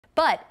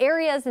But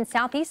areas in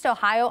southeast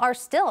Ohio are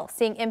still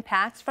seeing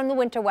impacts from the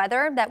winter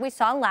weather that we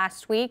saw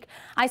last week.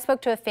 I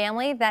spoke to a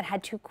family that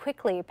had to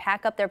quickly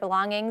pack up their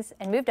belongings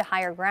and move to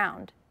higher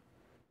ground.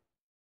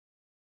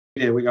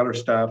 Yeah, we got our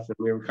stuff and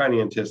we were kind of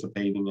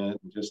anticipating it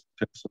and just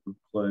took some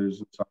clothes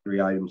and sundry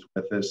items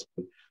with us.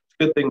 It's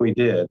a good thing we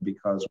did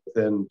because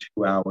within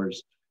 2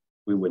 hours,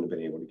 we wouldn't have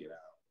been able to get out.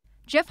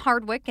 Jeff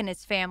Hardwick and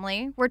his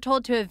family were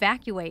told to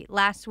evacuate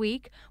last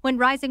week when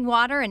rising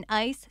water and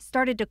ice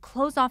started to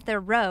close off their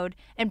road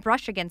and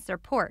brush against their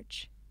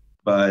porch.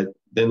 But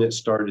then it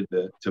started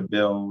to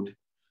build,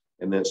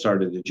 and then it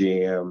started to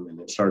jam, and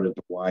it started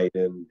to widen,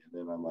 and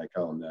then I'm like,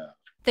 oh no.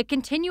 The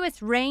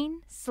continuous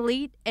rain,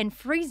 sleet, and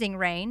freezing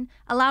rain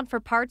allowed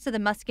for parts of the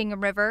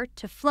Muskingum River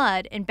to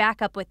flood and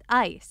back up with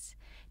ice.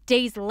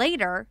 Days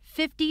later,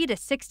 50 to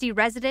 60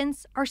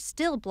 residents are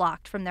still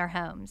blocked from their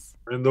homes.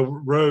 And the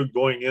road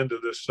going into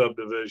this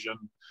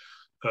subdivision,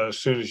 as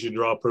soon as you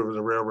drop over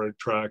the railroad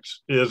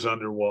tracks, is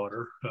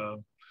underwater.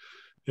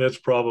 It's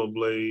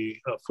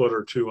probably a foot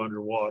or two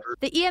underwater.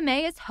 The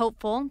EMA is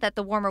hopeful that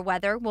the warmer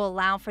weather will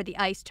allow for the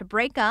ice to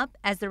break up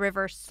as the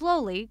river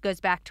slowly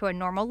goes back to a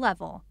normal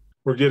level.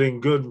 We're getting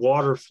good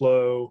water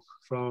flow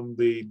from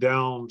the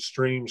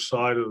downstream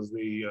side of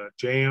the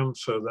jam,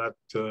 so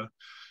that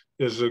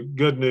is a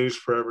good news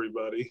for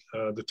everybody.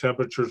 The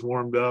temperature's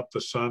warmed up, the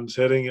sun's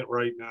hitting it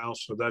right now,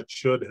 so that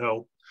should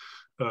help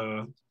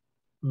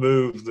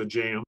move the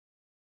jam.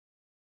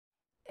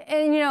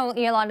 And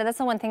Yolanda, that's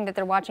the one thing that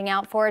they're watching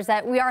out for is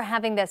that we are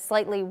having this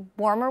slightly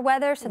warmer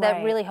weather, so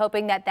they're really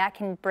hoping that that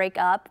can break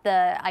up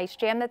the ice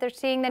jam that they're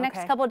seeing the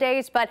next couple of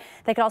days, but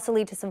that could also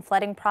lead to some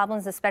flooding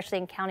problems, especially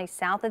in counties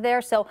south of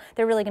there, so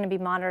they're really going to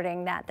be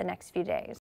monitoring that the next few days.